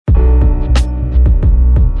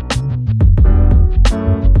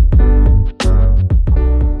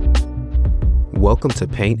Welcome to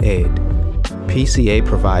Paint Ed. PCA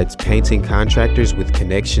provides painting contractors with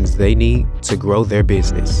connections they need to grow their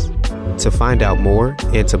business. To find out more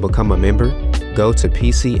and to become a member, go to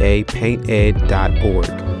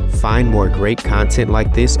pcapainted.org. Find more great content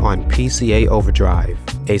like this on PCA Overdrive.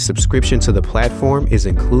 A subscription to the platform is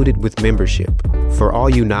included with membership. For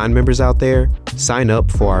all you non-members out there, sign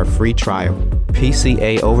up for our free trial.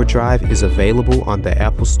 PCA Overdrive is available on the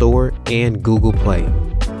Apple Store and Google Play.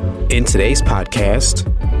 In today's podcast,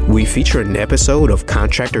 we feature an episode of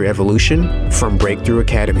Contractor Evolution from Breakthrough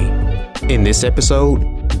Academy. In this episode,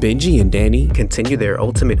 Benji and Danny continue their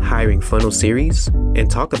Ultimate Hiring Funnel series and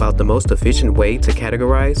talk about the most efficient way to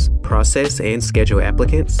categorize, process, and schedule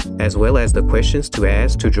applicants, as well as the questions to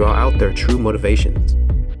ask to draw out their true motivations.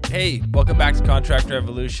 Hey, welcome back to Contractor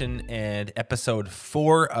Evolution and episode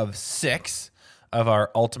 4 of 6 of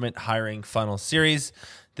our Ultimate Hiring Funnel series.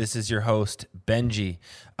 This is your host, Benji.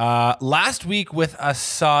 Last week with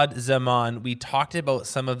Asad Zaman, we talked about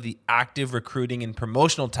some of the active recruiting and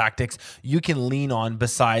promotional tactics you can lean on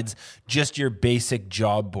besides just your basic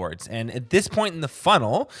job boards. And at this point in the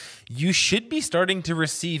funnel, you should be starting to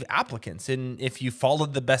receive applicants. And if you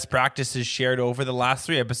followed the best practices shared over the last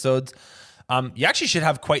 3 episodes, you actually should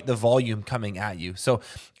have quite the volume coming at you. So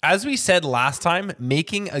as we said last time,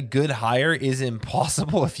 making a good hire is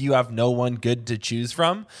impossible if you have no one good to choose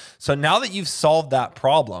from. So now that you've solved that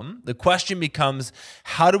problem, the question becomes,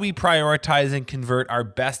 how do we prioritize and convert our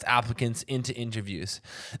best applicants into interviews?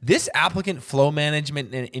 This applicant flow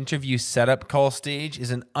management and interview setup call stage is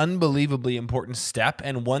an unbelievably important step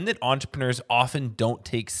and one that entrepreneurs often don't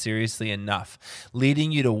take seriously enough,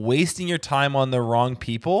 leading you to wasting your time on the wrong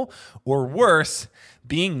people, or worse,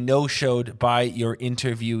 being no-showed by your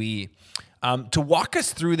interviewee. To walk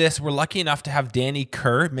us through this, we're lucky enough to have Danny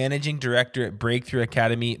Kerr, Managing Director at Breakthrough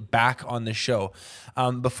Academy, back on the show.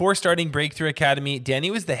 Before starting Breakthrough Academy, Danny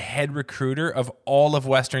was the head recruiter of all of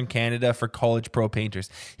Western Canada for college pro painters.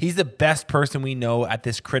 He's the best person we know at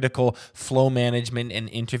this critical flow management and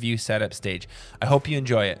interview setup stage. I hope you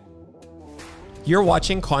enjoy it. You're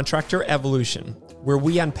watching Contractor Evolution, where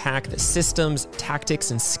we unpack the systems,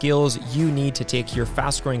 tactics, and skills you need to take your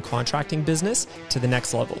fast-growing contracting business to the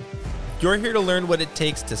next level. You're here to learn what it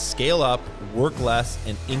takes to scale up, work less,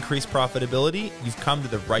 and increase profitability. You've come to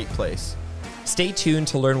the right place. Stay tuned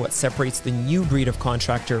to learn what separates the new breed of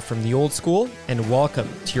contractor from the old school, and welcome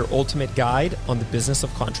to your ultimate guide on the business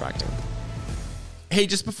of contracting. Hey,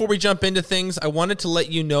 just before we jump into things, I wanted to let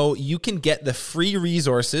you know you can get the free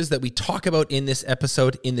resources that we talk about in this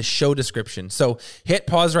episode in the show description. So hit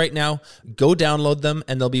pause right now, go download them,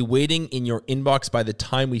 and they'll be waiting in your inbox by the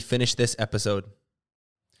time we finish this episode.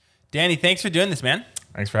 Danny, thanks for doing this, man.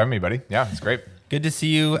 Thanks for having me, buddy. Yeah, it's great. Good to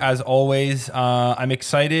see you as always. I'm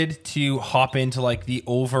excited to hop into like the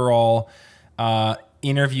overall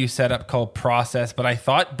interview setup called process, but I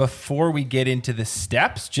thought before we get into the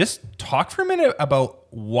steps, just talk for a minute about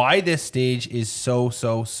why this stage is so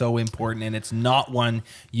important, and it's not one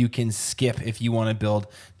you can skip if you want to build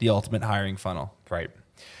the ultimate hiring funnel. Right.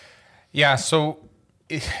 Yeah, so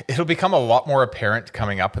it'll become a lot more apparent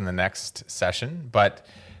coming up in the next session, but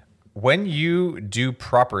when you do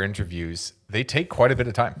proper interviews, they take quite a bit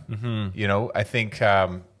of time. Mm-hmm. You know, I think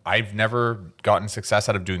I've never gotten success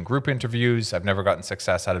out of doing group interviews. I've never gotten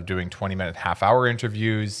success out of doing 20-minute, half-hour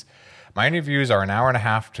interviews. My interviews are an hour and a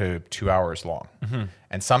half to 2 hours long. Mm-hmm.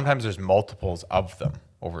 And sometimes there's multiples of them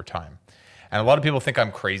over time. And a lot of people think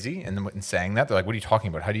I'm crazy in saying that. They're like, what are you talking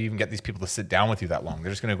about? How do you even get these people to sit down with you that long?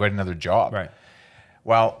 They're just going to go get another job. Right.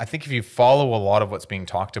 Well, I think if you follow a lot of what's being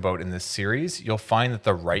talked about in this series, you'll find that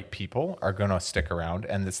the right people are going to stick around.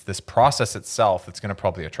 And this process itself, it's going to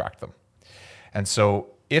probably attract them. And so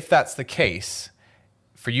if that's the case,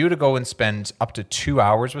 for you to go and spend up to 2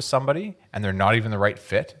 hours with somebody and they're not even the right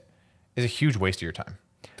fit is a huge waste of your time.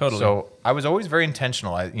 Totally. So I was always very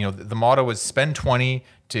intentional. The motto was spend 20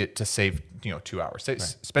 to save 2 hours. Right.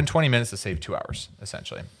 Spend 20 minutes to save 2 hours,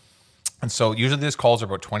 essentially. And so usually these calls are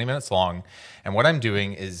about 20 minutes long. And what I'm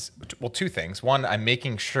doing is, well, 2 things. 1, I'm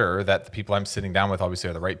making sure that the people I'm sitting down with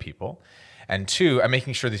obviously are the right people. And 2, I'm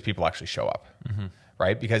making sure these people actually show up. Mm-hmm.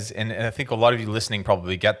 Right? Because, and I think a lot of you listening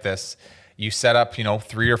probably get this. You set up,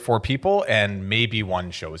 3 or 4 people and maybe one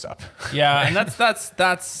shows up. Yeah. And that's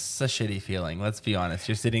a shitty feeling. Let's be honest.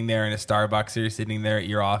 You're sitting there in a Starbucks, or you're sitting there at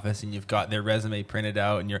your office and you've got their resume printed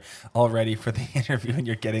out and you're all ready for the interview and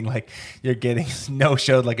you're getting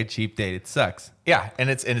no-showed like a cheap date. It sucks. Yeah. And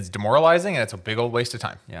it's demoralizing and it's a big old waste of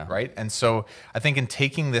time. Yeah. Right. And so I think in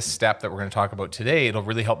taking this step that we're going to talk about today, it'll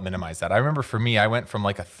really help minimize that. I remember for me, I went from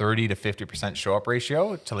like a 30 to 50% show up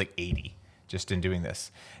ratio to like 80. just in doing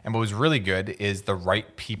this. And what was really good is the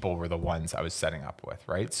right people were the ones I was setting up with,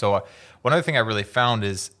 right? So one other thing I really found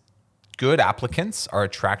is good applicants are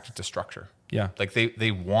attracted to structure. Yeah. Like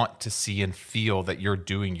they want to see and feel that you're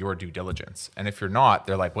doing your due diligence. And if you're not,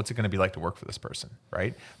 they're like, what's it going to be like to work for this person,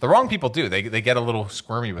 right? The wrong people do. They get a little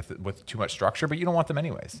squirmy with too much structure, but you don't want them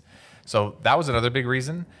anyways. So that was another big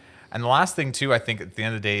reason. And the last thing too, I think at the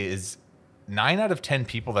end of the day is 9 out of 10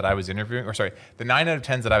 people that I was interviewing, the 9 out of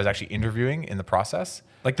 10s that I was actually interviewing in the process,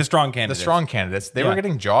 Like the strong candidates. They were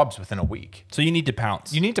getting jobs within a week. So you need to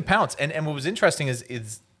pounce. You need to pounce. And what was interesting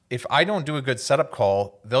is if I don't do a good setup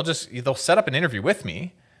call, they'll set up an interview with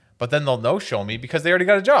me, but then they'll no-show me because they already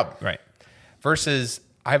got a job. Right. Versus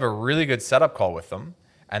I have a really good setup call with them,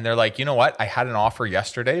 and they're like, you know what? I had an offer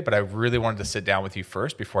yesterday, but I really wanted to sit down with you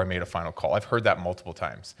first before I made a final call. I've heard that multiple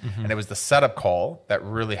times. And it was the setup call that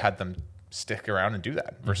really had them stick around and do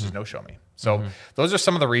that versus no-show me. So those are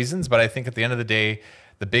some of the reasons, but I think at the end of the day,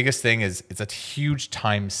 the biggest thing is it's a huge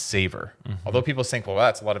time saver. Although people think, well,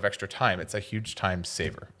 that's a lot of extra time. It's a huge time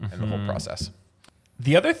saver in the whole process.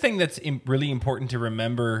 The other thing that's really important to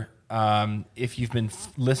remember, if you've been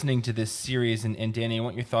listening to this series, and Danny, I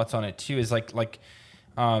want your thoughts on it too, is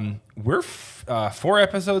we're 4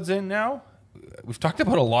 episodes in now. We've talked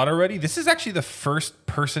about a lot already. This is actually the first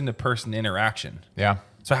person-to-person interaction. Yeah.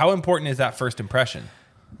 So how important is that first impression?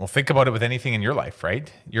 Well, think about it with anything in your life,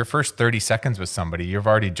 right? Your first 30 seconds with somebody, you've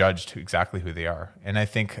already judged exactly who they are. And I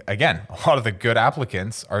think, again, a lot of the good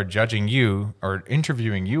applicants are judging you or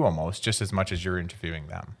interviewing you almost just as much as you're interviewing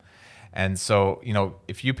them. And so,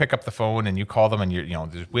 if you pick up the phone and you call them and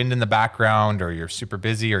there's wind in the background or you're super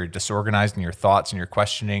busy or you're disorganized in your thoughts and you're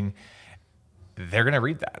questioning, they're going to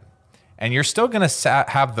read that. And you're still going to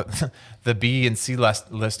have the B and C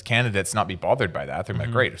list candidates not be bothered by that. They're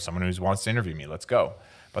like, great, if someone who wants to interview me, let's go.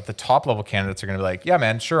 But the top level candidates are going to be like, yeah,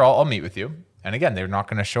 man, sure, I'll meet with you. And again, they're not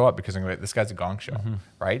going to show up because they're going to be like, this guy's a gong show,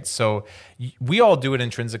 right? So we all do it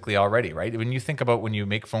intrinsically already, right? When you think about when you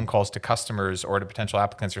make phone calls to customers or to potential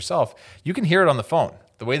applicants yourself, you can hear it on the phone.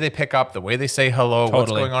 The way they pick up, the way they say hello,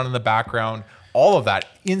 what's going on in the background, all of that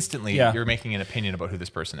instantly, you're making an opinion about who this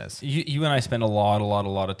person is. You and I spend a lot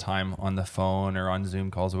of time on the phone or on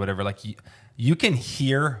Zoom calls or whatever. Like you can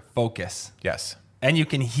hear focus. Yes. And you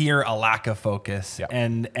can hear a lack of focus. Yep.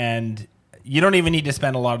 And you don't even need to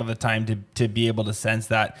spend a lot of the time to be able to sense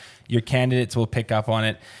that. Your candidates will pick up on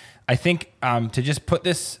it. I think to just put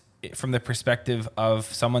this from the perspective of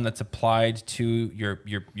someone that's applied to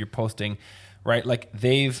your posting, right? Like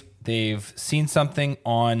they've seen something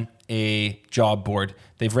on a job board,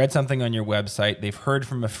 they've read something on your website, they've heard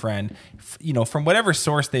from a friend, from whatever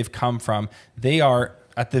source they've come from, they are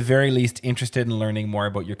at the very least interested in learning more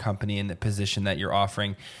about your company and the position that you're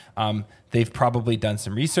offering. They've probably done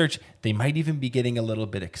some research. They might even be getting a little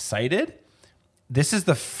bit excited. This is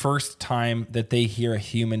the first time that they hear a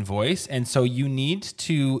human voice. And so you need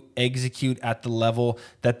to execute at the level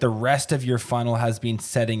that the rest of your funnel has been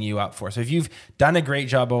setting you up for. So if you've done a great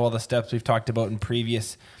job of all the steps we've talked about in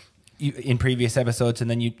previous episodes, and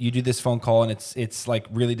then you do this phone call and it's like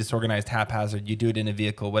really disorganized, haphazard, you do it in a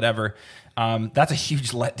vehicle, whatever, that's a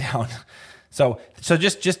huge letdown. So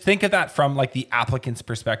just think of that from like the applicant's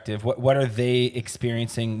perspective. What are they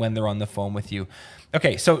experiencing when they're on the phone with you?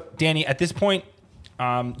 Okay, so Danny, at this point,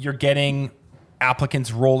 you're getting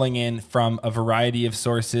applicants rolling in from a variety of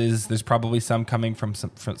sources. There's probably some coming from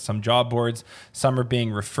some job boards. Some are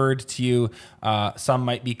being referred to you. Some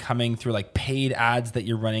might be coming through like paid ads that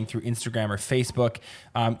you're running through Instagram or Facebook.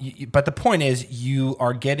 But the point is you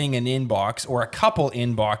are getting an inbox or a couple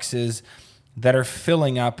inboxes that are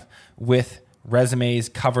filling up with resumes,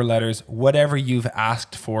 cover letters, whatever you've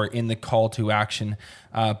asked for in the call to action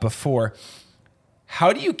before.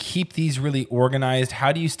 How do you keep these really organized?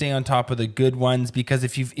 How do you stay on top of the good ones? Because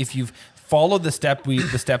if you've followed the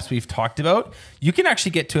steps we've talked about, you can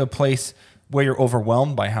actually get to a place where you're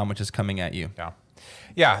overwhelmed by how much is coming at you.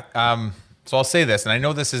 Yeah. So I'll say this, and I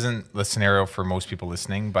know this isn't the scenario for most people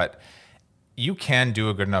listening, but you can do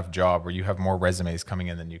a good enough job where you have more resumes coming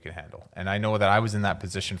in than you can handle. And I know that I was in that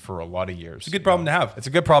position for a lot of years. It's a good problem to have. It's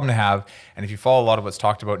a good problem to have. And if you follow a lot of what's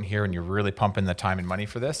talked about in here and you're really pumping the time and money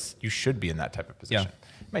for this, you should be in that type of position.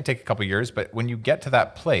 Yeah. It might take a couple of years, but when you get to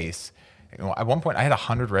that place, at one point I had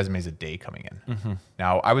 100 resumes a day coming in. Mm-hmm.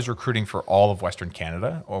 Now I was recruiting for all of Western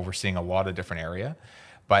Canada, overseeing a lot of different area.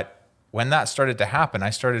 But when that started to happen, I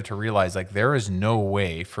started to realize like there is no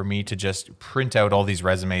way for me to just print out all these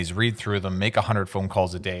resumes, read through them, make 100 phone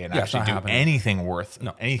calls a day and actually do anything worth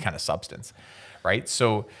any kind of substance, right?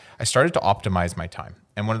 So I started to optimize my time.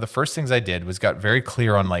 And one of the first things I did was got very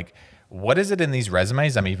clear on like, what is it in these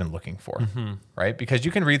resumes I'm even looking for, right? Because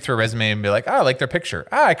you can read through a resume and be like, I like their picture.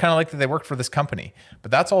 I kind of like that they worked for this company.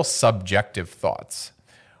 But that's all subjective thoughts.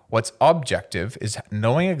 What's objective is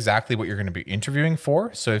knowing exactly what you're going to be interviewing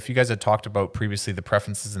for. So if you guys had talked about previously the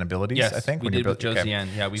preferences and abilities, Yes, I think we did with Josiane.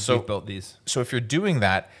 Yeah, we've built these. So if you're doing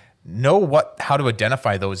that, know how to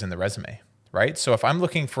identify those in the resume, right? So if I'm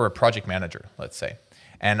looking for a project manager, let's say,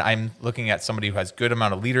 and I'm looking at somebody who has good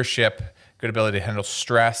amount of leadership, good ability to handle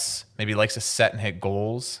stress, maybe likes to set and hit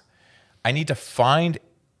goals, I need to find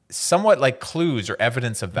somewhat like clues or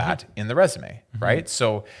evidence of that in the resume, right?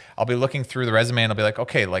 So I'll be looking through the resume and I'll be like,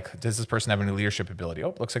 okay, like, does this person have any leadership ability?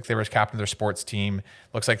 Oh, looks like they were captain of their sports team.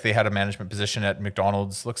 Looks like they had a management position at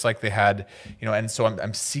McDonald's. Looks like they had, and so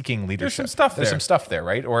I'm seeking leadership. There's some stuff there,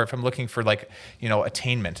 right? Or if I'm looking for like,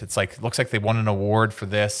 attainment, it's like, looks like they won an award for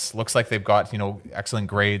this. Looks like they've got, excellent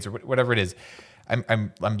grades or whatever it is.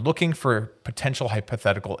 I'm looking for potential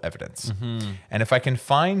hypothetical evidence. And if I can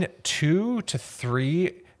find 2 to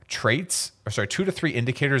 3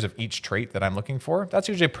 indicators of each trait that I'm looking for, that's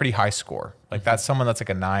usually a pretty high score. Like that's someone that's like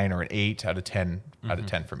a 9 or an 8 out of 10 out of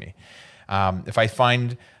 10 for me. If I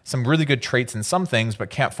find some really good traits in some things, but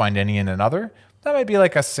can't find any in another, that might be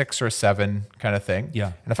like a 6 or a 7 kind of thing.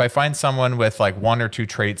 Yeah. And if I find someone with like 1 or 2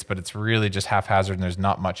 traits, but it's really just haphazard and there's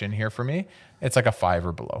not much in here for me, it's like a 5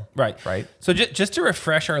 or below. Right. Right. So just to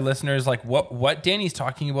refresh our listeners, like what Danny's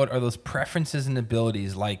talking about are those preferences and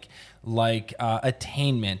abilities, like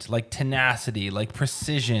attainment, like tenacity, like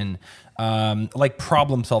precision, like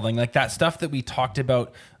problem solving, like that stuff that we talked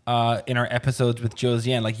about in our episodes with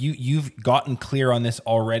Josiane. Like you've gotten clear on this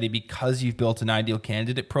already because you've built an ideal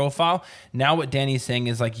candidate profile. Now what Danny's saying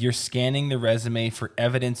is like you're scanning the resume for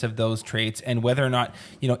evidence of those traits, and whether or not,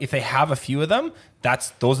 if they have a few of them,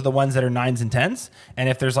 those are the ones that are 9s and 10s. And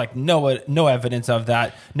if there's like no evidence of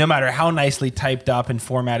that, no matter how nicely typed up and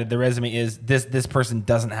formatted the resume is, this person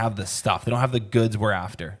doesn't have the stuff. They don't have the goods we're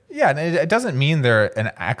after. Yeah, and it doesn't mean they're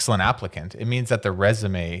an excellent applicant. It means that the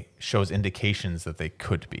resume shows indications that they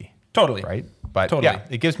could be. Totally. Right? But Totally. yeah,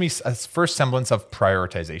 it gives me a first semblance of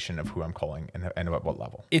prioritization of who I'm calling and at what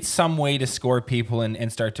level. It's some way to score people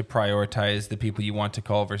and start to prioritize the people you want to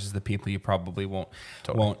call versus the people you probably won't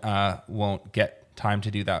get time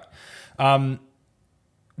to do that.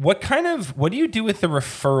 What do you do with the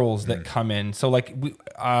referrals that come in? So like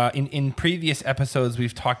in previous episodes,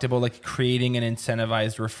 we've talked about like creating an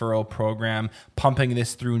incentivized referral program, pumping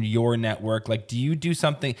this through your network. Like, do you do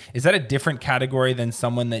something? Is that a different category than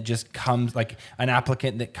someone that just comes, like an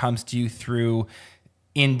applicant that comes to you through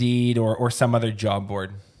Indeed or some other job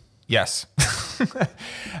board? Yes.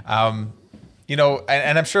 And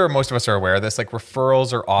I'm sure most of us are aware of this, like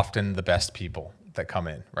referrals are often the best people that come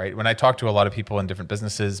in, right? When I talk to a lot of people in different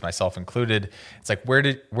businesses, myself included, it's like, where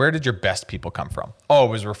did your best people come from? Oh, it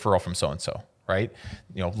was a referral from so-and-so, right?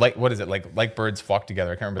 Like, what is it? Like birds flock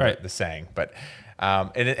together. I can't remember the saying, but,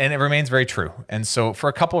 and it remains very true. And so for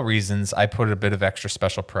a couple of reasons, I put a bit of extra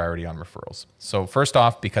special priority on referrals. So first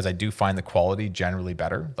off, because I do find the quality generally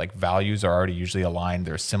better, like values are already usually aligned.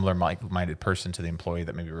 They're a similar minded person to the employee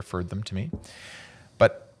that maybe referred them to me.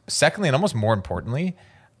 But secondly, and almost more importantly,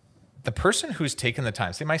 the person who's taken the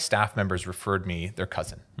time, say my staff members referred me their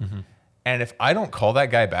cousin. And if I don't call that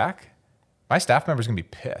guy back, my staff member's gonna be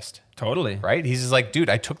pissed. Totally. Right? He's just like, dude,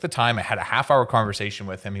 I took the time. I had a half-hour conversation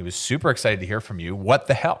with him. He was super excited to hear from you. What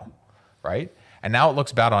the hell? Right? And now it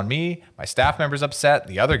looks bad on me. My staff member's upset.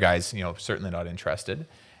 The other guy's, certainly not interested.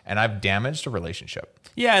 And I've damaged a relationship.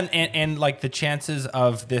 Yeah, and like the chances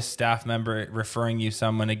of this staff member referring you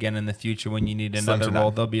someone again in the future when you need another role,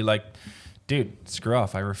 they'll be like, dude, screw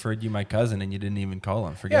off. I referred you my cousin and you didn't even call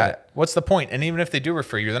him. Forget it. What's the point? And even if they do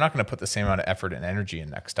refer you, they're not going to put the same amount of effort and energy in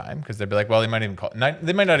next time because they'll be like, well, they might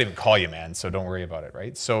not even call you, man. So don't worry about it,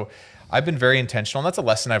 right? So I've been very intentional. And that's a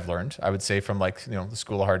lesson I've learned, I would say, from the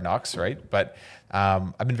School of Hard Knocks, right? But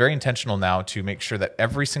I've been very intentional now to make sure that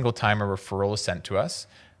every single time a referral is sent to us,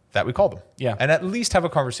 that we call them. Yeah. And at least have a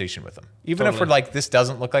conversation with them. Even if we're like, this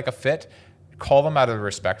doesn't look like a fit, call them out of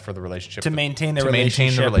respect for the relationship. To maintain the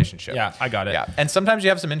relationship. Yeah, I got it. Yeah. And sometimes you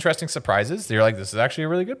have some interesting surprises. You're like, this is actually a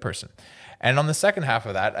really good person. And on the second half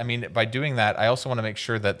of that, by doing that, I also want to make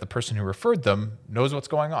sure that the person who referred them knows what's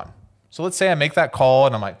going on. So let's say I make that call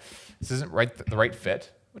and I'm like, this isn't the right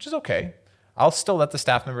fit, which is okay. I'll still let the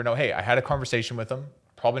staff member know, hey, I had a conversation with them.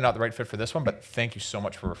 Probably not the right fit for this one, but thank you so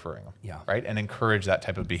much for referring them. Yeah. Right. And encourage that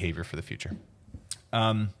type of behavior for the future.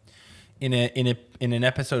 In an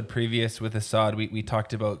episode previous with Assad, we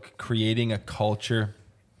talked about creating a culture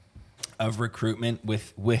of recruitment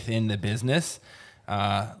within the business.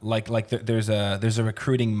 there's a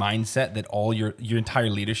recruiting mindset that all your entire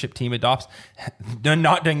leadership team adopts.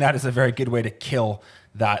 Not doing that is a very good way to kill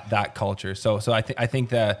that culture. So I think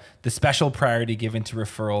the special priority given to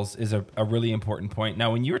referrals is a really important point.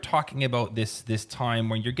 Now, when you're talking about this time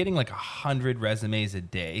when you're getting like 100 resumes a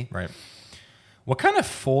day, Right. what kind of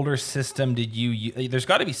folder system did you there's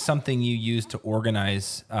got to be something you use to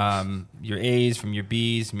organize your A's from your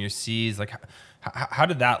B's from your C's. Like how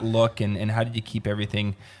did that look, and how did you keep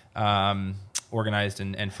everything organized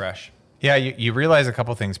and fresh? Yeah, you realize a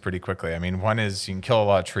couple things pretty quickly. I mean, one is you can kill a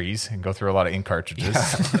lot of trees and go through a lot of ink cartridges,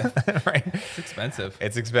 right? It's expensive.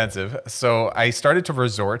 It's expensive. So I started to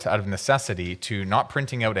resort out of necessity to not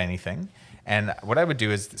printing out anything. And what I would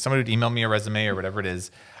do is somebody would email me a resume or whatever it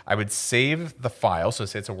is. I would save the file. So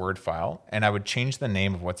say it's a Word file, and I would change the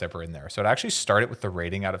name of what's ever in there. So I'd actually start it with the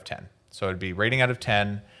rating out of 10. So it'd be rating out of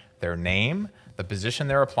 10, their name, the position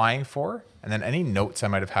they're applying for, and then any notes I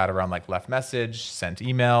might have had around like left message, sent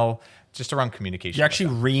email, just around communication. You're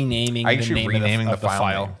actually renaming the name of the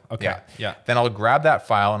file. name. Okay. Yeah. Then I'll grab that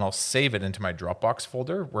file and I'll save it into my Dropbox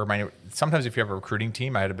folder where sometimes if you have a recruiting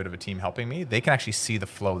team, I had a bit of a team helping me, they can actually see the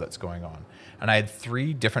flow that's going on. And I had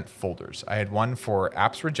 3 different folders. I had one for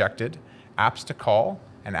apps rejected, apps to call,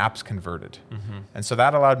 and apps converted. And so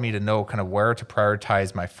that allowed me to know kind of where to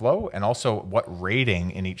prioritize my flow and also what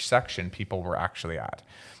rating in each section people were actually at.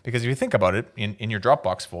 Because if you think about it, in your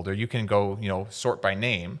Dropbox folder, you can go, sort by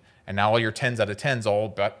name, and now all your 10s out of 10s all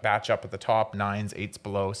batch up at the top, 9s, 8s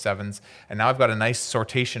below, 7s. And now I've got a nice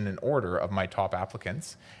sortation in order of my top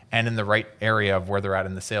applicants and in the right area of where they're at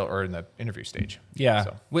in the sale or in the interview stage. Yeah.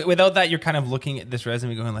 So. Without that, you're kind of looking at this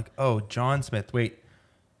resume going like, oh, John Smith, wait,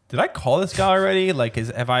 did I call this guy already? Like,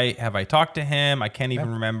 have I talked to him? I can't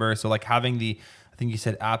even remember. So like having I think you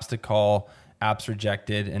said apps to call, apps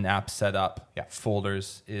rejected, and apps set up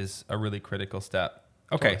folders is a really critical step.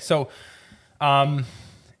 Okay. Totally. So,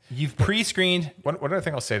 you've pre-screened. One other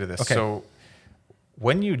thing I'll say to this. Okay. So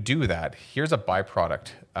when you do that, here's a byproduct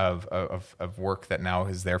of work that now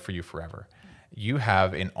is there for you forever. You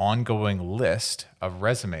have an ongoing list of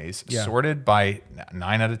resumes sorted by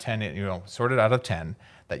 9 out of 10, sorted out of 10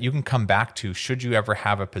 that you can come back to should you ever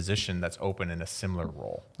have a position that's open in a similar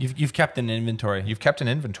role. You've kept an inventory. You've kept an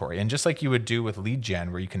inventory. And just like you would do with lead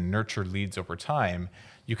gen, where you can nurture leads over time,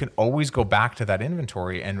 you can always go back to that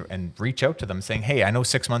inventory and reach out to them saying, hey, I know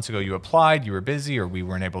 6 months ago you applied, you were busy, or we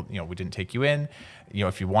weren't able, we didn't take you in.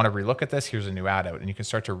 If you want to relook at this, here's a new ad out. And you can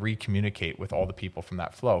start to re-communicate with all the people from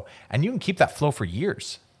that flow. And you can keep that flow for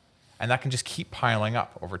years. And that can just keep piling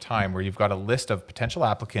up over time, where you've got a list of potential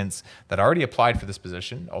applicants that already applied for this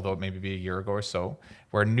position, although it may be a year ago or so,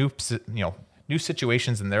 where new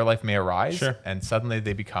situations in their life may arise, and suddenly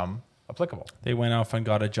they become applicable. They went off and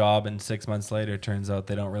got a job, and 6 months later, it turns out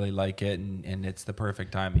they don't really like it, and it's the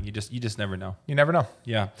perfect timing. You just never know. You never know.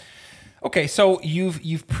 Yeah. Okay, so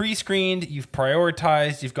you've pre-screened, you've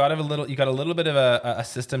prioritized, you got a little bit of a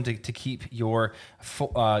system to keep your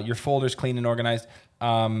folders clean and organized.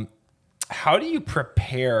 How do you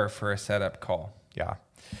prepare for a setup call? Yeah.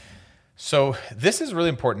 So this is really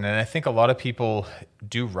important. And I think a lot of people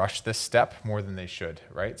do rush this step more than they should,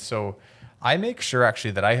 right? So I make sure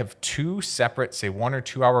actually that I have 2 separate, say 1 or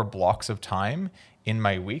 2 hour blocks of time in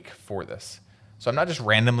my week for this. So I'm not just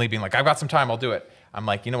randomly being like, I've got some time, I'll do it. I'm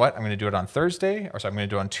like, you know what? I'm going to do it on Thursday, I'm going to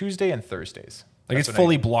do it on Tuesday and Thursdays. Like it's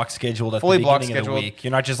fully block scheduled at the beginning of the week.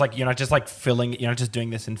 You're not just doing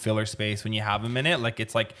this in filler space when you have a minute. Like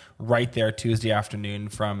it's like right there Tuesday afternoon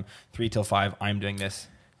from 3 till 5. I'm doing this.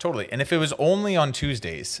 Totally. And if it was only on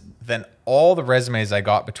Tuesdays, then all the resumes I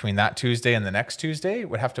got between that Tuesday and the next Tuesday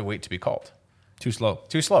would have to wait to be called. Too slow.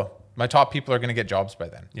 Too slow. My top people are going to get jobs by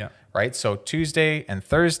then. Yeah. Right. So Tuesday and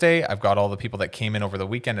Thursday, I've got all the people that came in over the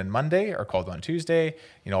weekend and Monday are called on Tuesday.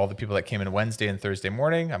 All the people that came in Wednesday and Thursday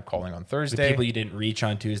morning, I'm calling on Thursday. The people you didn't reach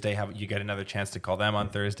on Tuesday, you get another chance to call them on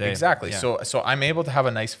Thursday. Exactly. Yeah. So I'm able to have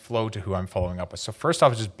a nice flow to who I'm following up with. So first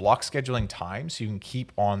off is just block scheduling time so you can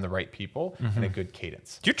keep on the right people in a good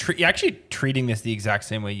cadence. You're actually treating this the exact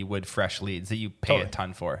same way you would fresh leads that you pay a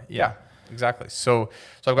ton for. Yeah, exactly. So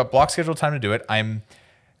I've got block scheduled time to do it. I'm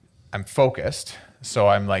focused. So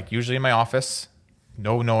I'm like usually in my office,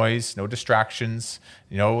 no noise, no distractions,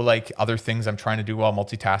 like other things I'm trying to do while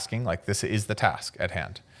multitasking. Like this is the task at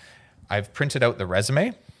hand. I've printed out the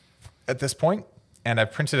resume at this point, and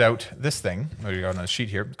I've printed out this thing, we got on a sheet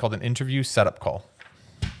here, called an interview setup call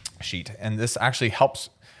sheet. And this actually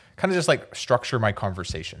helps kind of just like structure my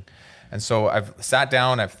conversation. And so I've sat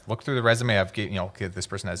down, I've looked through the resume. This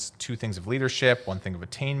person has 2 things of leadership, 1 thing of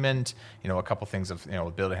attainment, a couple things of,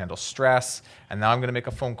 ability to handle stress. And now I'm going to make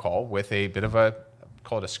a phone call with a bit of a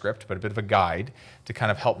call it a script, but a bit of a guide to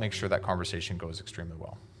kind of help make sure that conversation goes extremely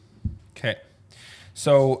well. Okay.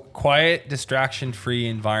 So quiet, distraction-free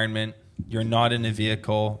environment. You're not in a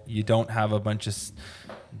vehicle. You don't have a bunch of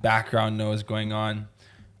background noise going on.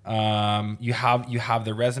 You have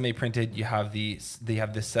the resume printed. They have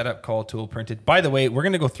the setup call tool printed. By the way, we're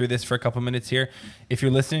going to go through this for a couple minutes here. If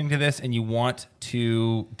you're listening to this and you want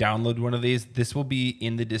to download one of these, this will be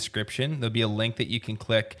in the description. There'll be a link that you can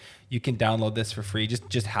click. You can download this for free.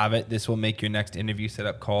 Just have it. This will make your next interview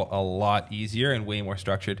setup call a lot easier and way more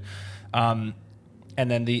structured. And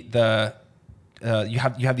then you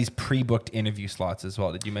have these pre-booked interview slots as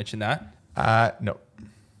well. Did you mention that? No.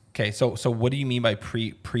 Okay, so what do you mean by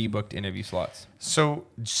pre-booked interview slots? So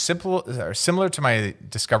similar to my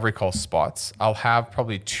discovery call spots, I'll have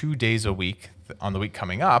probably 2 days a week on the week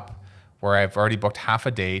coming up where I've already booked half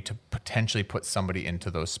a day to potentially put somebody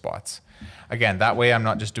into those spots. Again, that way I'm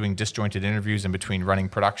not just doing disjointed interviews in between running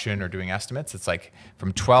production or doing estimates. It's like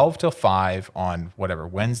from 12 till 5 on whatever,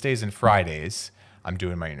 Wednesdays and Fridays, I'm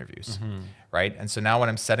doing my interviews, right? And so now when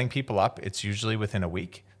I'm setting people up, it's usually within a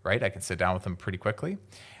week, right? I can sit down with them pretty quickly.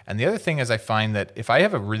 And the other thing is I find that if I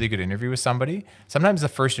have a really good interview with somebody, sometimes the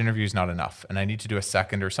first interview is not enough and I need to do a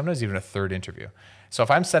second or sometimes even a third interview. So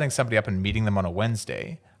if I'm setting somebody up and meeting them on a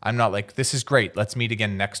Wednesday, I'm not like, this is great, let's meet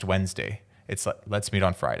again next Wednesday. It's like, let's meet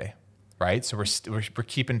on Friday, right? So we're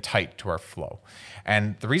keeping tight to our flow.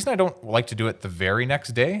 And the reason I don't like to do it the very next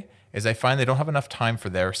day is I find they don't have enough time for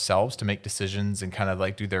themselves to make decisions and kind of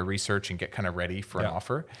like do their research and get kind of ready for an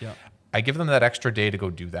offer. Yeah. I give them that extra day to go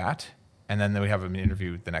do that. And then we have an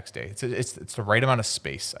interview the next day. It's the right amount of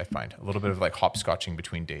space, I find. A little bit of like hopscotching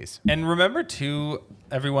between days. And remember too,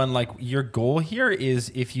 everyone, like your goal here is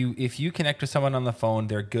if you connect with someone on the phone,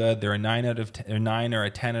 they're good, they're a 9 out of 10, or 9 or a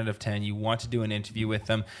 10 out of 10. You want to do an interview with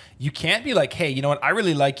them. You can't be like, hey, you know what? I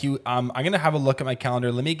really like you. I'm gonna have a look at my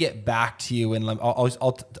calendar. Let me get back to you, and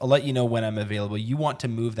I'll let you know when I'm available. You want to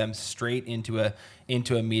move them straight into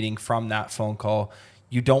a meeting from that phone call.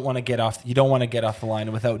 You don't want to get off the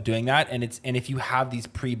line without doing that. And if you have these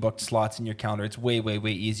pre-booked slots in your calendar, it's way, way,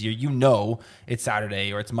 way easier. You know it's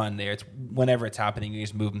Saturday or it's Monday or it's whenever it's happening, you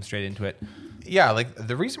just move them straight into it. Yeah, like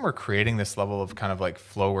the reason we're creating this level of kind of like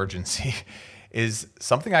flow urgency is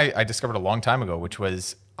something I discovered a long time ago, which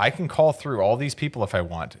was I can call through all these people if I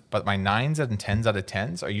want, but my 9s and 10s out of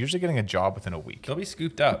 10s are usually getting a job within a week. They'll be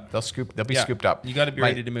scooped up. They'll be scooped up. You got to be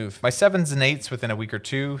ready to move. My 7s and 8s within a week or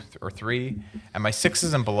 2 or 3, and my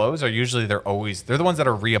 6s and belows are usually they're the ones that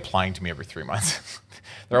are reapplying to me every 3 months.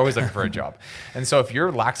 They're always looking for a job. And so if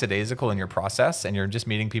you're lackadaisical in your process and you're just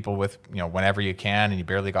meeting people with, whenever you can and you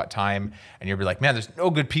barely got time and you'll be like, man, there's no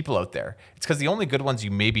good people out there. It's because the only good ones you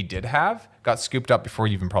maybe did have got scooped up before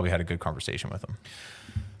you even probably had a good conversation with them.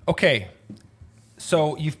 Okay,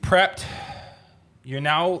 so you've prepped. You're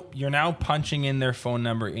now punching in their phone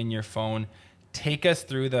number in your phone. Take us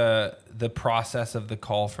through the process of the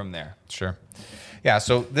call from there. Sure. Yeah,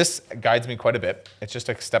 so this guides me quite a bit. It's just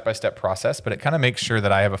a step-by-step process, but it kind of makes sure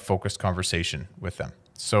that I have a focused conversation with them.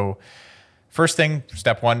 So first thing,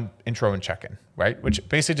 step 1, intro and check-in, right? Which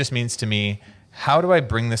basically just means to me, how do I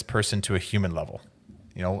bring this person to a human level?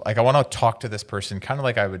 Like I want to talk to this person kind of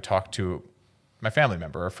like I would talk to my family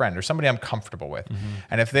member or a friend or somebody I'm comfortable with. Mm-hmm.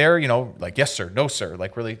 And if they're, like, yes, sir, no, sir,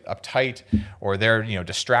 like really uptight or they're,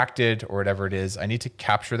 distracted or whatever it is, I need to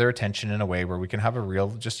capture their attention in a way where we can have a real,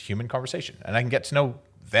 just human conversation and I can get to know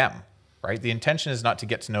them, right? The intention is not to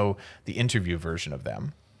get to know the interview version of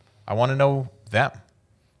them. I want to know them.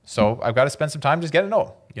 So I've got to spend some time just getting to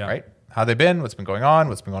know them, right? How they've been, what's been going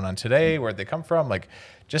on today, where'd they come from, like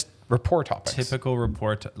just rapport topics. Typical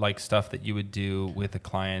rapport, like stuff that you would do with a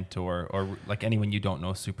client or like anyone you don't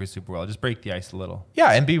know super, super well. Just break the ice a little.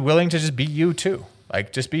 Yeah, and be willing to just be you too.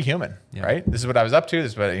 Like just be human, right? This is what I was up to.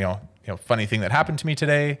 This is what, funny thing that happened to me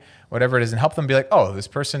today, whatever it is, and help them be like, oh, this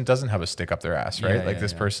person doesn't have a stick up their ass, right?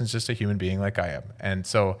 This person's just a human being like I am. And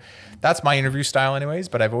so that's my interview style anyways,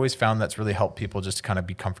 but I've always found that's really helped people just kind of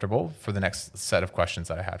be comfortable for the next set of questions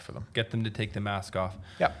that I had for them. Get them to take the mask off.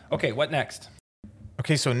 Yeah. Okay, what next?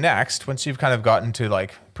 Okay, so next, once you've kind of gotten to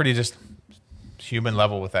like pretty just human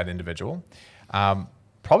level with that individual,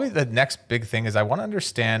 probably the next big thing is I want to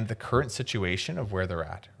understand the current situation of where they're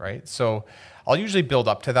at, right? So I'll usually build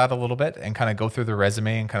up to that a little bit and kind of go through the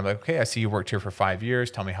resume and kind of like, okay, I see you worked here for 5 years.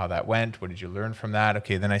 Tell me how that went. What did you learn from that?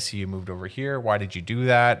 Okay, then I see you moved over here. Why did you do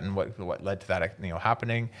that? And what led to that,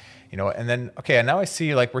 happening? And then, okay, and now I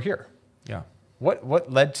see like we're here. Yeah.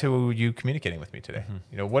 What led to you communicating with me today?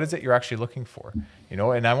 Mm-hmm. What is it you're actually looking for?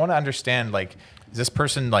 And I want to understand, like, is this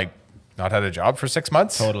person like not had a job for 6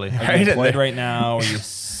 months? Totally. Are you employed right now? Are you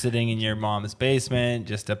sitting in your mom's basement,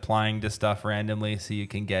 just applying to stuff randomly so you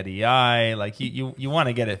can get EI. Like you want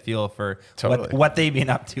to get a feel for what they've been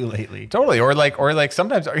up to lately. Totally. Or like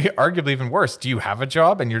sometimes arguably even worse, do you have a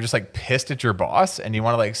job and you're just like pissed at your boss and you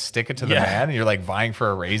want to like stick it to the man and you're like vying for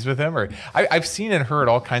a raise with him? Or I've seen and heard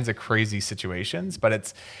all kinds of crazy situations,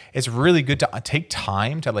 but it's really good to take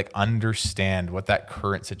time to like understand what that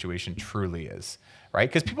current situation truly is, right?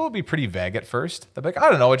 Because people will be pretty vague at first. They'll be like, I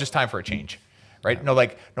don't know, it's just time for a change, right? Yeah.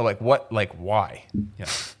 No, what, like why? Yeah.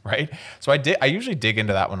 Right? So I usually dig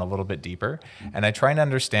into that one a little bit deeper, and I try and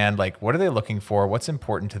understand like what are they looking for, what's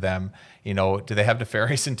important to them, you know, do they have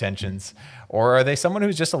nefarious intentions, or are they someone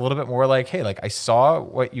who's just a little bit more like, hey, like I saw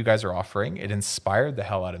what you guys are offering, it inspired the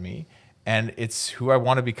hell out of me, and it's who I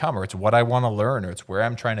want to become, or it's what I want to learn, or it's where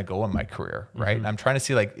I'm trying to go in my career, right? And I'm trying to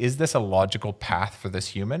see like, is this a logical path for this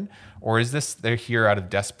human, or is this they're here out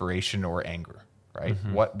of desperation or anger, right?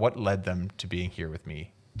 What led them to being here with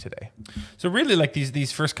me today? So really, like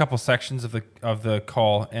these first couple sections of the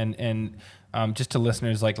call, and just to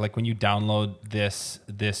listeners, like when you download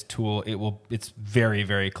this tool, it's very,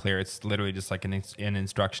 very clear. It's literally just like an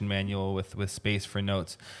instruction manual with space for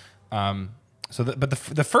notes. But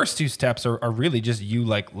the first two steps are really just you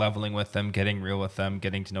like leveling with them, getting real with them,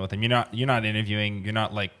 getting to know them. You're not interviewing.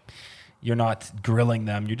 You're not grilling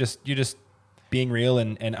them. You're just being real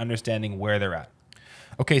and understanding where they're at.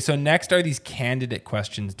 Okay, so next are these candidate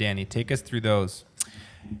questions. Danny, take us through those.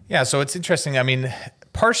 Yeah, so it's interesting. I mean,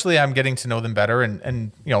 partially I'm getting to know them better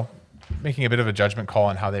and you know, making a bit of a judgment call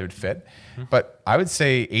on how they would fit. But I would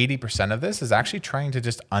say 80% of this is actually trying to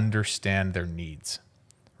just understand their needs,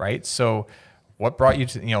 right? So what brought you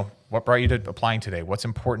to applying today? What's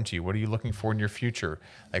important to you? What are you looking for in your future?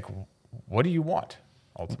 Like, what do you want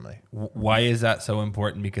ultimately? Why is that so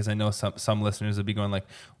important? Because I know some listeners will be going like,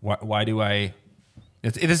 why do I?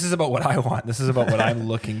 This is about what I want. This is about what I'm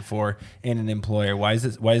looking for in an employer. Why is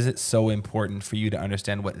it so important for you to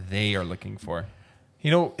understand what they are looking for? You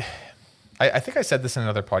know, I think I said this in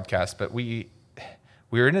another podcast, but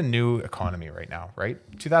we're in a new economy right now, right?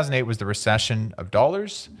 2008 was the recession of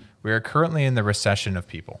dollars. We are currently in the recession of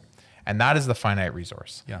people, and that is the finite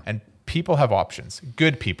resource. Yeah. And people have options.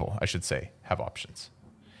 Good people, I should say, have options.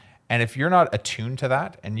 And if you're not attuned to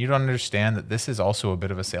that and you don't understand that this is also a bit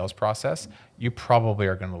of a sales process, you probably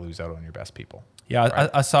are going to lose out on your best people. Yeah, right?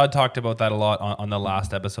 Assad talked about that a lot on the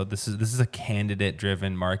last episode. This is a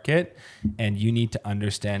candidate-driven market, and you need to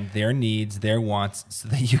understand their needs, their wants, so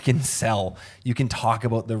that you can sell. You can talk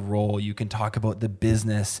about the role. You can talk about the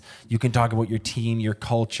business. You can talk about your team, your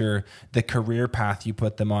culture, the career path you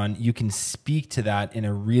put them on. You can speak to that in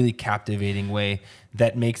a really captivating way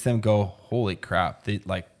that makes them go, "Holy crap! These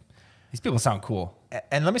people sound cool."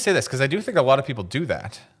 And let me say this, because I do think a lot of people do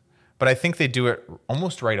that, but I think they do it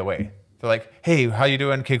almost right away. They're like, hey, how you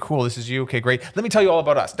doing? Okay, cool. This is you. Okay, great. Let me tell you all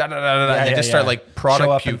about us. And they just start like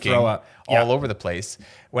product puking all over the place,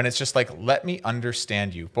 when it's just like, let me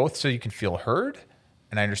understand you, both so you can feel heard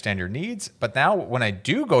and I understand your needs. But now when I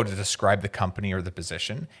do go to describe the company or the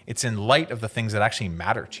position, it's in light of the things that actually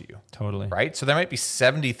matter to you. Totally. Right? So there might be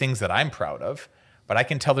 70 things that I'm proud of, but I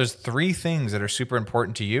can tell there's 3 things that are super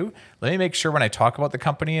important to you. Let me make sure when I talk about the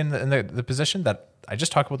company and the position that I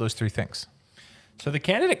just talk about those 3 things. So the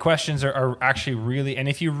candidate questions are actually really, and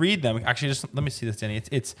if you read them, actually just let me see this, Danny.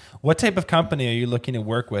 It's what type of company are you looking to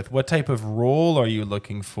work with? What type of role are you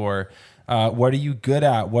looking for? What are you good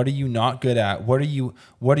at? What are you not good at? What are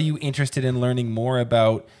you interested in learning more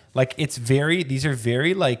about? Like these are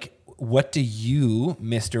very like, what do you,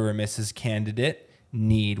 Mr. or Mrs. Candidate,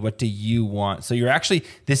 need? What do you want? So you're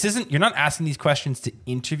not asking these questions to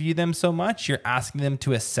interview them so much. You're asking them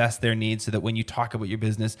to assess their needs so that when you talk about your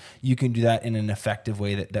business, you can do that in an effective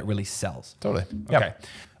way that really sells. Totally.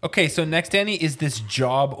 Okay. So next, Danny, is this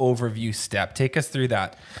job overview step. Take us through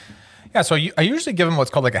that. Yeah, so I usually give them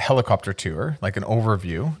what's called like a helicopter tour, like an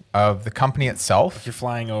overview of the company itself. You're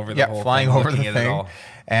flying over the whole thing. Flying over the thing.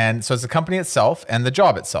 And so it's the company itself and the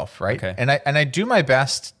job itself, right? Okay. And I do my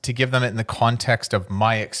best to give them it in the context of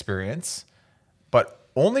my experience, but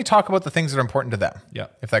only talk about the things that are important to them. Yeah.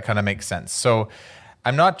 If that kind of makes sense. So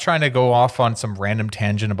I'm not trying to go off on some random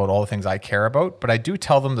tangent about all the things I care about, but I do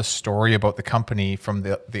tell them the story about the company from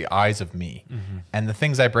the eyes of me. Mm-hmm. And the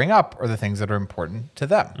things I bring up are the things that are important to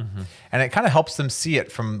them. Mm-hmm. And it kind of helps them see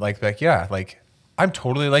it from like I'm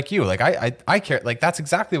totally like you. Like I care. Like that's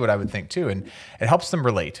exactly what I would think too. And it helps them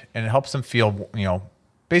relate and it helps them feel,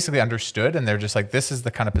 basically understood. And they're just like, this is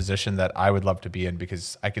the kind of position that I would love to be in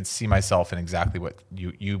because I could see myself in exactly what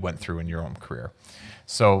you went through in your own career.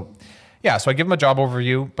 So Yeah, so I give them a job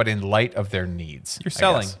overview, but in light of their needs. You're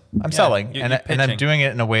selling. I'm selling, you're and I'm pitching. doing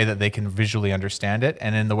it in a way that they can visually understand it,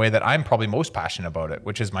 and in the way that I'm probably most passionate about it,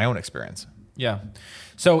 which is my own experience. Yeah.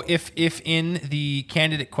 So if in the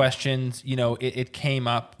candidate questions, it came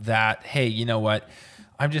up that, hey, you know what?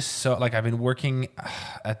 I'm just so like, I've been working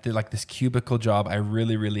at this cubicle job. I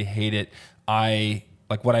really, really hate it.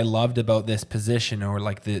 Like what I loved about this position, or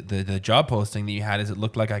like the job posting that you had, is it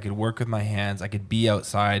looked like I could work with my hands. I could be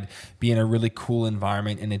outside, be in a really cool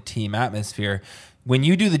environment, in a team atmosphere. When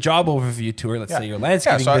you do the job overview tour, let's say your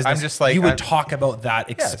landscaping so business, I'm just like, you would talk about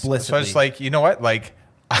that explicitly. So it's like, you know what? Like,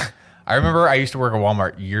 I remember I used to work at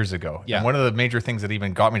Walmart years ago. Yeah. And one of the major things that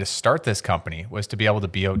even got me to start this company was to be able to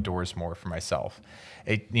be outdoors more for myself.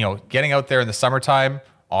 Getting out there in the summertime,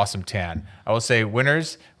 awesome tan. I will say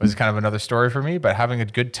winters was kind of another story for me, but having a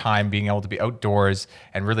good time being able to be outdoors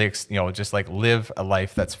and really, just like live a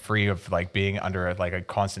life that's free of like being under a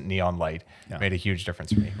constant neon light made a huge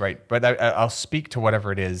difference for me. Right. But I'll speak to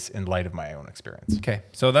whatever it is in light of my own experience. Okay.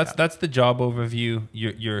 So that's the job overview.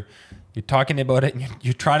 You're talking about it and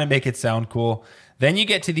you're trying to make it sound cool. Then you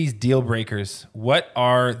get to these deal breakers. What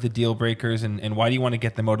are the deal breakers, and why do you want to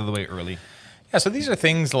get them out of the way early? Yeah. So these are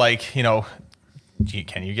things like,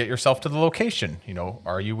 can you get yourself to the location?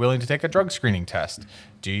 Are you willing to take a drug screening test?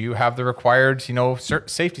 Do you have the required,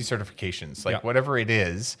 safety certifications? Like whatever it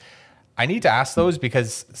is, I need to ask those,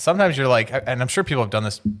 because sometimes you're like, and I'm sure people have done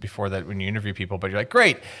this before, that when you interview people, but you're like,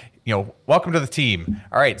 great, welcome to the team.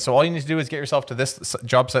 All right. So all you need to do is get yourself to this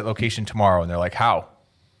job site location tomorrow. And they're like, how?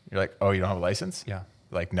 You're like, oh, you don't have a license? Yeah.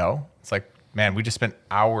 Like, no. It's like, man, we just spent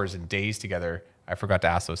hours and days together. I forgot to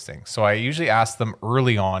ask those things. So I usually ask them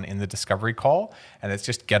early on in the discovery call, and it's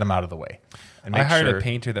just get them out of the way. And I hired a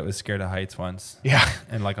painter that was scared of heights once. Yeah.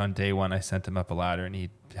 And like on day one, I sent him up a ladder and he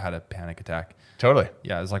had a panic attack. Totally.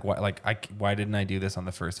 Yeah. I was like, why didn't I do this on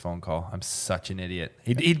the first phone call? I'm such an idiot.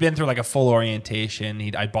 He'd been through like a full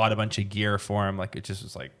orientation. I bought a bunch of gear for him. Like, it just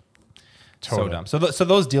was like, totally. So dumb. So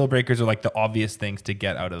those deal breakers are like the obvious things to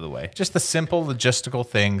get out of the way. Just the simple logistical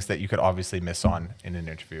things that you could obviously miss on in an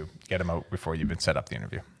interview. Get them out before you even set up the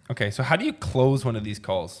interview. Okay. So how do you close one of these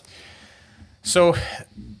calls? So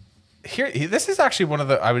this is actually one of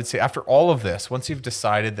the, I would say, after all of this, once you've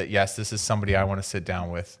decided that, yes, this is somebody I want to sit down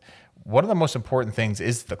with, one of the most important things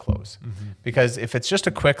is the close. Mm-hmm. Because if it's just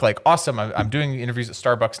a quick, like, awesome, I'm doing interviews at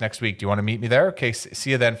Starbucks next week. Do you want to meet me there? Okay. See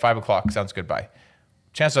you then. 5:00. Sounds good. Bye.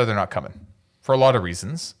 Chances are they're not coming. For a lot of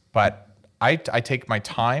reasons, but I take my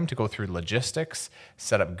time to go through logistics,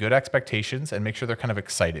 set up good expectations, and make sure they're kind of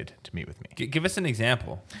excited to meet with me. Give us an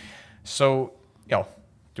example. So, do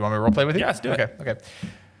you want me to role play with you? Yeah, let's do it. Okay.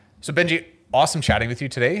 So Benji, awesome chatting with you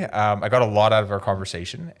today. I got a lot out of our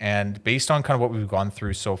conversation, and based on kind of what we've gone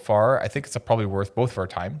through so far, I think it's probably worth both of our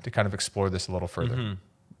time to kind of explore this a little further. Mm-hmm.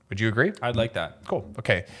 Would you agree? I'd like that. Cool.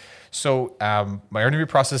 Okay. So my interview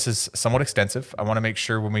process is somewhat extensive. I want to make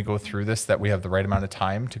sure when we go through this that we have the right amount of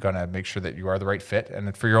time to kind of make sure that you are the right fit.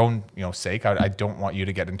 And for your own sake, I don't want you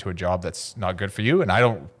to get into a job that's not good for you. And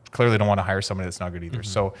I clearly don't want to hire somebody that's not good either.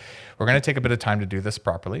 Mm-hmm. So we're going to take a bit of time to do this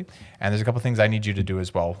properly. And there's a couple of things I need you to do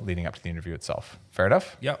as well leading up to the interview itself. Fair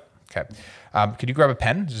enough? Yep. Okay. Could you grab a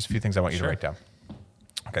pen? There's just a few things I want you to write down.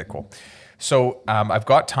 Okay, cool. So I've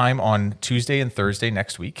got time on Tuesday and Thursday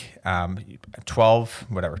next week, 12,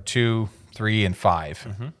 2, 3, and 5.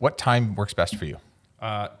 Mm-hmm. What time works best for you?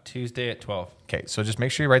 Tuesday at 12. Okay, so just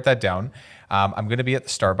make sure you write that down. I'm going to be at the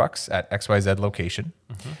Starbucks at XYZ location.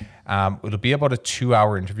 Mm-hmm. It'll be about a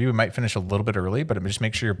 2-hour interview. We might finish a little bit early, but just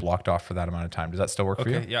make sure you're blocked off for that amount of time. Does that still work for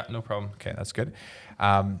you? Okay, yeah, no problem. Okay, that's good.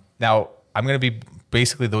 Now, I'm going to be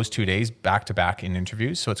basically those 2 days back to back in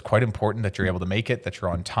interviews. So it's quite important that you're able to make it, that you're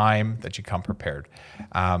on time, that you come prepared.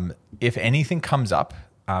 If anything comes up,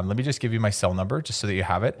 let me just give you my cell number just so that you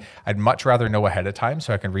have it. I'd much rather know ahead of time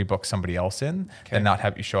so I can rebook somebody else in than not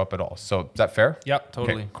have you show up at all. So is that fair? Yep,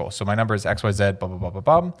 totally. Okay, cool. So my number is XYZ, blah, blah, blah,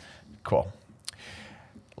 blah, blah. Cool.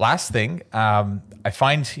 Last thing, I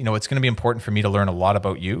find, it's going to be important for me to learn a lot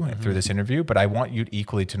about you through this interview, but I want you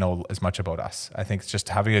equally to know as much about us. I think it's just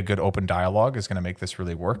having a good open dialogue is going to make this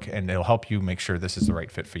really work, and it'll help you make sure this is the right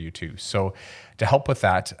fit for you too. So to help with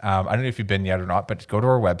that, I don't know if you've been yet or not, but go to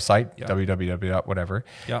our website, www.whatever.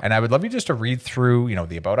 Yeah. And I would love you just to read through,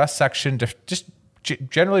 the About Us section, to just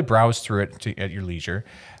generally browse through it at your leisure.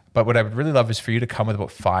 But what I would really love is for you to come with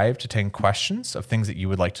about 5 to 10 questions of things that you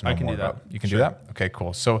would like to know more about. You can do that? Okay,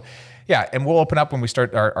 cool. So yeah, and we'll open up when we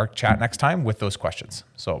start our chat next time with those questions.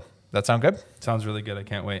 So that sound good? Sounds really good. I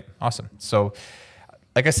can't wait. Awesome. So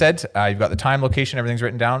like I said, you've got the time, location, everything's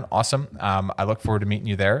written down. Awesome. I look forward to meeting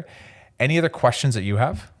you there. Any other questions that you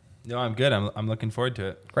have? No, I'm good. I'm looking forward to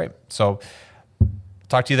it. Great. So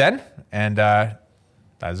talk to you then. And that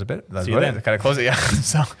is a bit. That's See you about then. it. Kind of close it.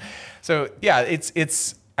 Yeah. So yeah,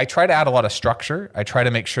 it's. I try to add a lot of structure. I try to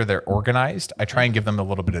make sure they're organized. I try and give them a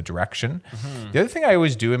little bit of direction. The other thing I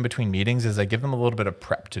always do in between meetings is I give them a little bit of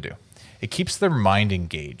prep to do. It keeps their mind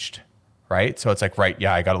engaged, right? So it's like, right,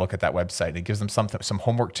 yeah, I got to look at that website. It gives them some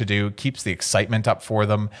homework to do, keeps the excitement up for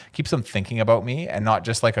them, keeps them thinking about me, and not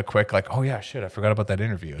just like a quick, like, oh yeah, shit, I forgot about that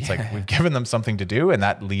interview. It's like we've given them something to do, and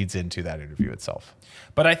that leads into that interview itself.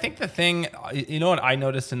 But I think the thing, you know what I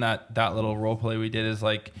noticed in that little role play we did is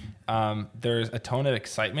like, there's a tone of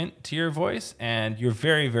excitement to your voice, and you're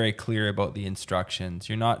very, very clear about the instructions.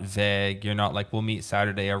 You're not vague. You're not like, we'll meet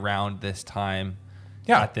Saturday around this time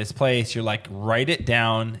at this place. You're like, write it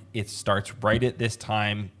down. It starts right at this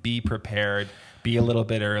time. Be prepared. Be a little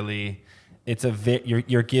bit early. It's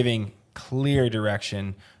you're giving clear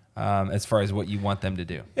direction as far as what you want them to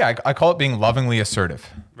do. Yeah, I call it being lovingly assertive.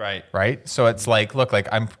 Right. So it's like, look, like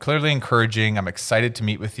I'm clearly encouraging. I'm excited to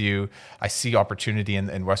meet with you. I see opportunity in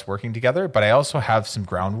us working together, but I also have some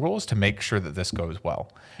ground rules to make sure that this goes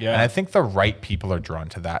well. Yeah. And I think the right people are drawn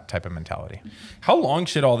to that type of mentality. How long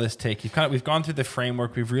should all this take? We've gone through the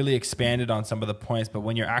framework. We've really expanded on some of the points, but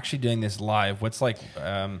when you're actually doing this live, what's like,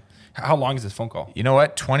 how long is this phone call? You know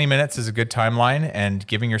what? 20 minutes is a good timeline, and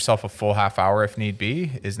giving yourself a full half hour if need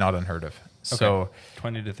be is not unheard of. Okay. So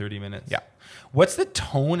 20 to 30 minutes. Yeah. What's the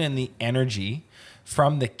tone and the energy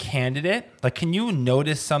from the candidate? Like, can you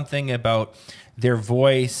notice something about their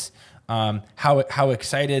voice, how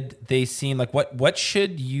excited they seem? Like, what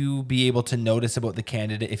should you be able to notice about the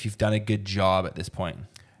candidate if you've done a good job at this point?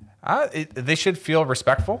 They should feel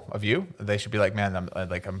respectful of you. They should be like, man, I'm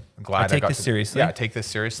glad I take this seriously. Yeah, take this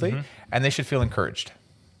seriously. And they should feel encouraged.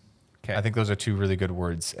 Okay. I think those are two really good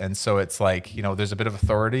words. And so it's like, there's a bit of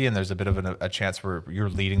authority, and there's a bit of a chance where you're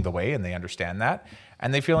leading the way, and they understand that,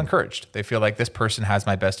 and they feel encouraged. They feel like this person has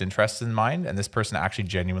my best interests in mind, and this person actually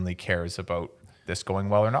genuinely cares about this going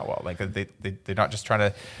well or not well. Like they're not just trying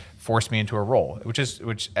to force me into a role, which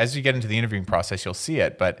as you get into the interviewing process, you'll see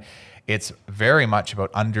it, but it's very much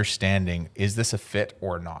about understanding, is this a fit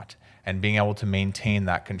or not? And being able to maintain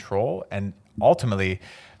that control. And ultimately,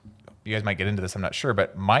 you guys might get into this, I'm not sure,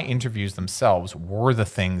 but my interviews themselves were the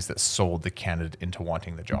things that sold the candidate into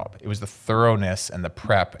wanting the job. It was the thoroughness and the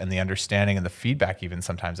prep and the understanding and the feedback even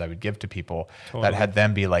sometimes I would give to people that had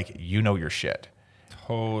them be like, your shit.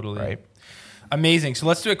 Totally. Right? Amazing. So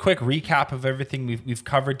let's do a quick recap of everything we've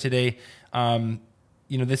covered today.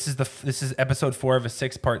 This is episode 4 of a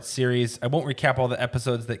 6-part series. I won't recap all the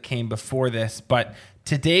episodes that came before this, but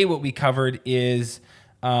today what we covered is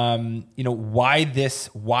why this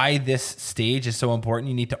stage is so important.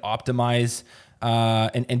 You need to optimize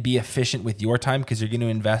and be efficient with your time, because you're going to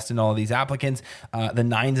invest in all of these applicants. The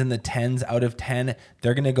 9s and the 10s out of 10,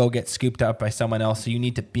 they're going to go get scooped up by someone else. So you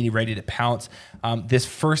need to be ready to pounce. This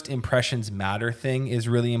first impressions matter thing is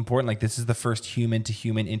really important. Like, this is the first human to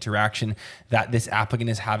human interaction that this applicant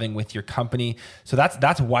is having with your company. So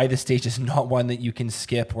that's why this stage is not one that you can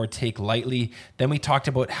skip or take lightly. Then we talked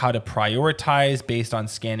about how to prioritize based on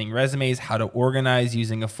scanning resumes, how to organize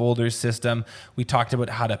using a folders system. We talked about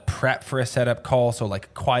how to prep for a setup call. So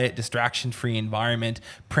like quiet, distraction-free environment,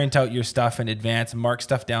 print out your stuff in advance, mark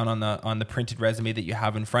stuff down on the printed resume that you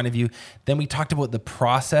have in front of you. Then we talked about the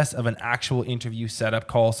process of an actual interview setup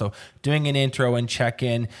call. So doing an intro and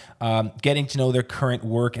check-in, getting to know their current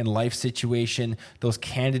work and life situation, those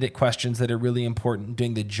candidate questions that are really important,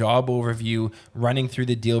 doing the job overview, running through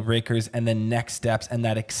the deal breakers, and then next steps, and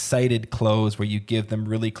that excited close where you give them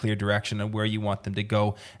really clear direction on where you want them to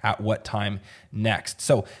go at what time next.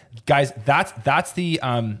 So guys, that's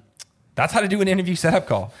how to do an interview setup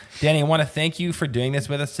call. Danny, I want to thank you for doing this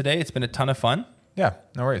with us today. It's been a ton of fun. Yeah,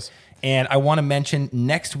 no worries. And I want to mention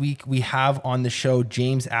next week we have on the show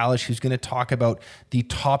James Alish, who's going to talk about the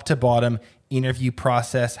top to bottom interview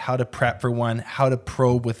process, how to prep for one, how to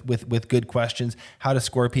probe with good questions, how to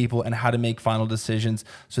score people, and how to make final decisions.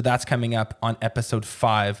 So that's coming up on episode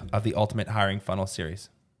 5 of the Ultimate Hiring Funnel series.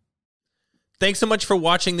 Thanks so much for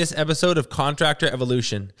watching this episode of Contractor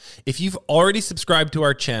Evolution. If you've already subscribed to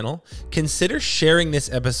our channel, consider sharing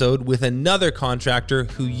this episode with another contractor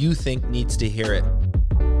who you think needs to hear it.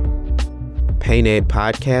 Paint Ed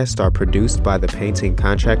podcasts are produced by the Painting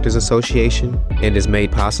Contractors Association and is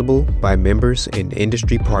made possible by members and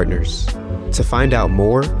industry partners. To find out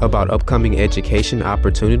more about upcoming education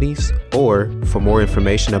opportunities or for more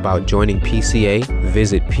information about joining PCA,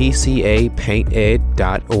 visit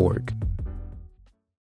pcapainted.org.